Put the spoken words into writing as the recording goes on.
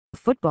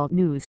Football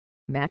news,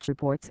 match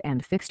reports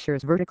and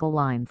fixtures. Vertical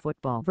line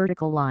football.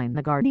 Vertical line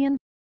The Guardian.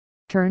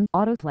 Turn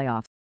autoplay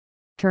off.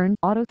 Turn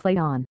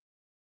autoplay on.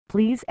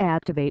 Please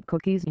activate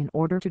cookies in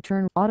order to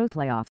turn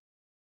autoplay off.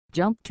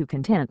 Jump to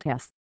content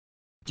S.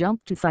 Jump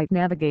to site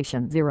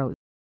navigation 0.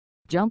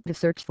 Jump to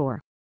search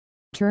for.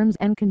 Terms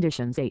and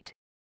conditions 8.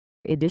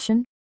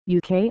 Edition,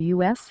 UK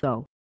US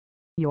though.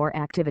 Your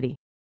activity.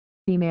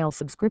 Email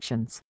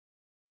subscriptions.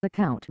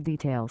 Account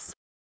details.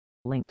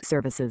 Linked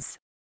services.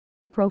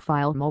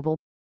 Profile mobile.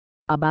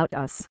 About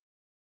us.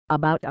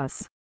 About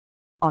us.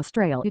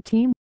 Australia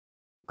team.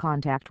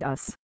 Contact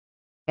us.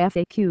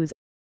 FAQs.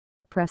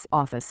 Press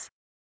office.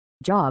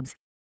 Jobs.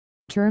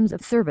 Terms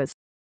of service.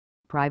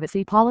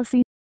 Privacy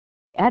policy.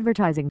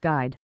 Advertising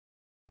guide.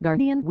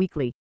 Guardian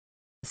Weekly.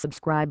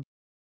 Subscribe.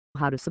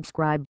 How to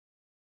subscribe.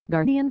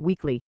 Guardian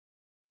Weekly.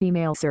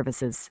 Email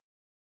services.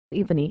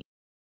 Ebony.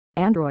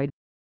 Android.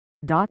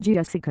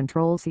 .gsc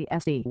Control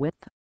CSD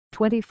width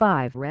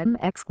 25 rem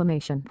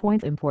exclamation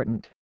point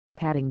important.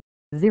 Padding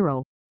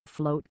 0.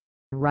 Float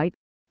right.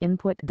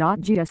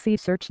 Input.gsc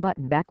search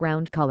button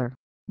background color.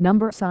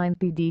 Number sign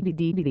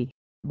PDDDD.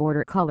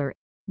 Border color.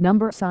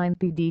 Number sign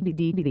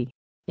PDDDD.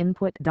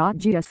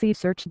 Input.gsc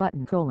search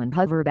button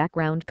hover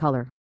background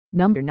color.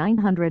 Number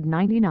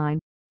 999.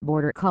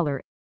 Border color.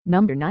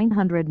 Number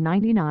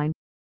 999.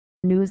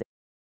 News.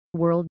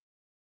 World.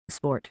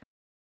 Sport.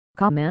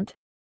 Comment.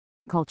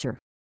 Culture.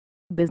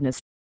 Business.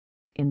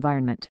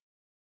 Environment.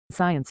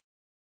 Science.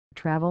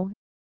 Travel.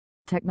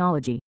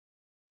 Technology.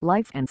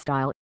 Life and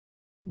style.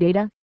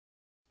 Data.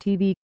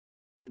 TV.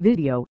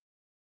 Video.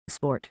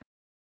 Sport.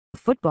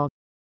 Football.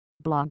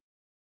 Blog.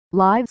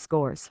 Live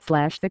scores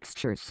 /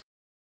 fixtures.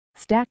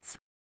 Stats.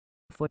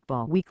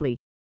 Football Weekly.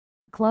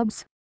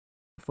 Clubs.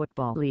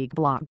 Football League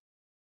blog.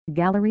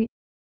 Gallery.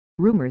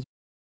 Rumors.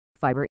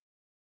 Fiber.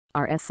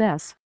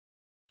 RSS.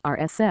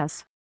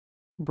 RSS.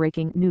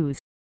 Breaking news.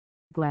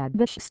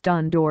 Gladbach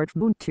stunned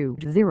Dortmund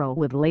 2-0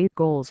 with late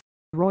goals.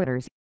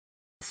 Reuters.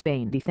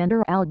 Spain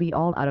defender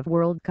Albiol out of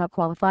World Cup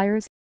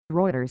qualifiers.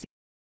 Reuters.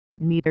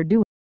 Neither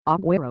do.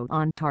 Aguero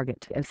on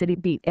target as City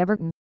beat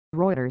Everton.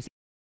 Reuters.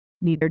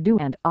 Neither do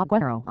and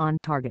Aguero on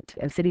target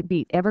as City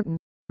beat Everton.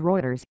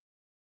 Reuters.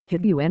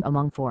 Higuain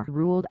among 4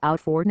 ruled out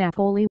for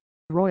Napoli.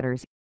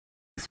 Reuters.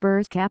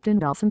 Spurs captain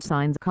Dawson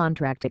signs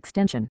contract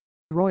extension.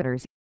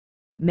 Reuters.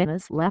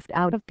 Menas left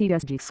out of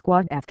PSG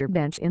squad after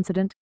bench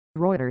incident.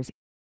 Reuters.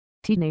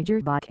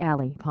 Teenager Bach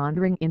Ali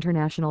pondering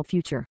international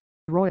future.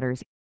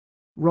 Reuters.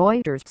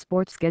 Reuters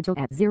sports schedule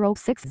at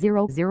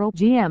 0600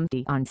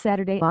 GMT on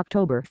Saturday,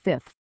 October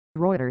 5.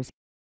 Reuters.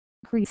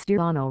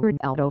 Cristiano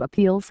Ronaldo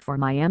appeals for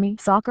Miami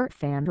soccer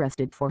fan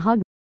arrested for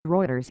hug.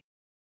 Reuters.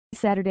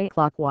 Saturday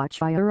clock watch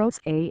via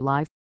Eurosport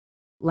Live.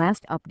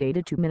 Last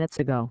updated 2 minutes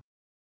ago.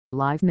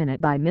 Live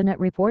minute-by-minute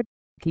report.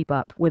 Keep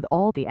up with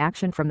all the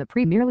action from the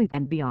Premier League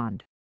and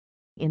beyond.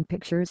 In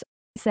pictures,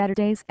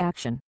 Saturday's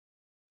action.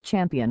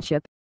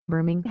 Championship,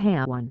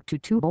 Birmingham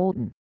 1-2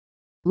 Bolton.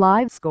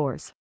 Live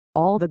scores,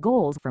 all the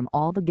goals from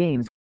all the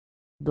games.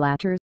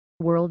 Blatter,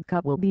 World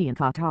Cup will be in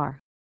Qatar.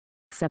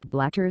 Sepp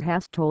Blatter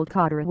has told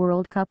Qatar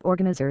World Cup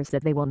organizers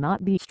that they will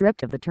not be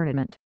stripped of the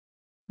tournament.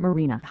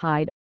 Marina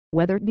Hyde,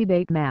 whether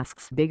debate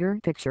masks bigger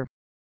picture.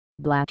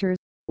 Blatter,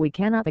 we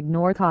cannot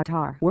ignore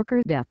Qatar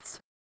worker deaths.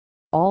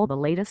 All the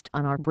latest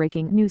on our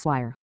breaking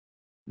newswire.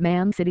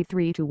 Man City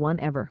 3-1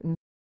 Everton.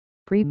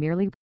 Premier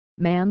League.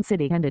 Man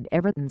City ended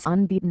Everton's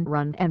unbeaten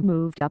run and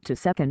moved up to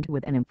second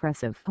with an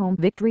impressive home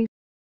victory.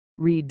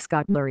 Read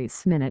Scott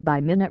Murray's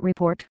minute-by-minute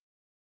report.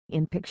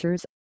 In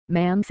pictures,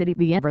 Man City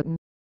v Everton.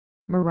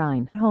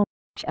 Mourinho,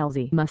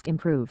 Chelsea must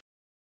improve.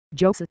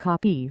 Jose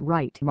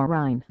copyright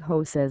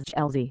Mourinho says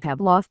Chelsea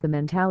have lost the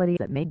mentality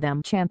that made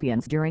them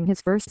champions during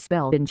his first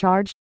spell in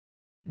charge.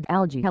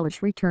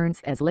 Dalglish returns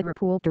as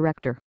Liverpool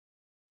director.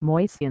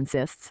 Moyes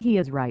insists he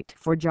is right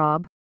for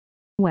job.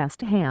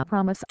 West Ham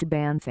promise to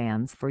ban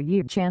fans for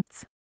year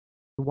chants.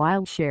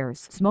 While shares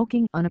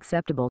smoking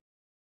unacceptable.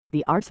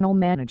 The Arsenal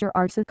manager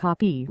Arsa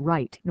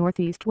copyright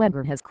Northeast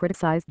Weber has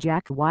criticized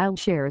Jack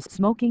Wilshere's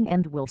smoking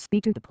and will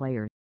speak to the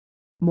player.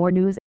 More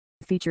news,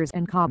 features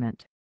and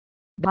comment.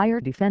 Dyer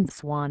defends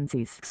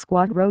Swansea's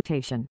squad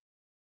rotation.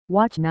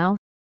 Watch now.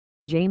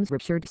 James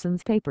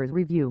Richardson's Papers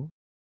Review.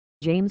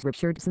 James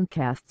Richardson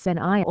casts an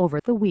eye over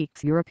the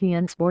week's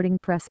European sporting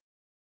press.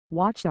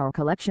 Watch our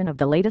collection of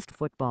the latest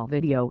football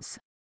videos.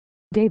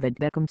 David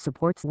Beckham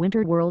supports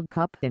Winter World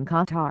Cup in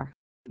Qatar.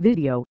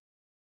 Video.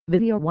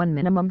 Video 1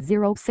 minimum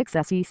 06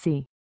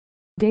 SEC.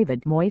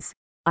 David Moyes,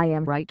 I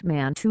am right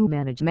man to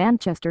manage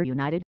Manchester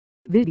United.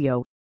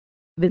 Video.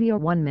 Video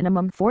 1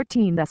 minimum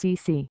 14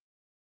 SEC.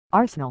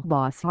 Arsenal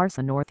boss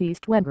Arsene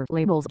Northeast Weber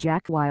labels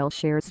Jack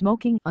Wilshere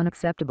smoking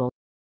unacceptable.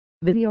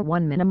 Video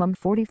 1 minimum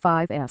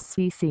 45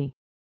 SEC.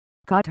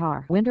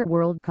 Qatar Winter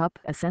World Cup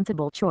a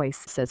sensible choice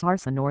says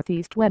Arsene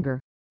Northeast Weber.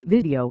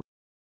 Video.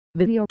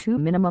 Video 2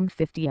 minimum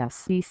 50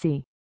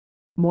 SEC.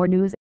 More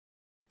news.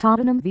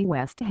 Tottenham v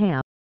West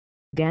Ham.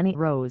 Danny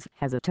Rose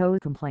has a toe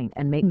complaint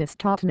and may miss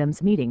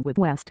Tottenham's meeting with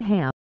West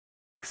Ham.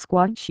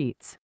 Squad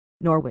sheets.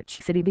 Norwich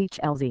City v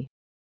Chelsea.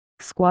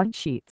 Squad sheets.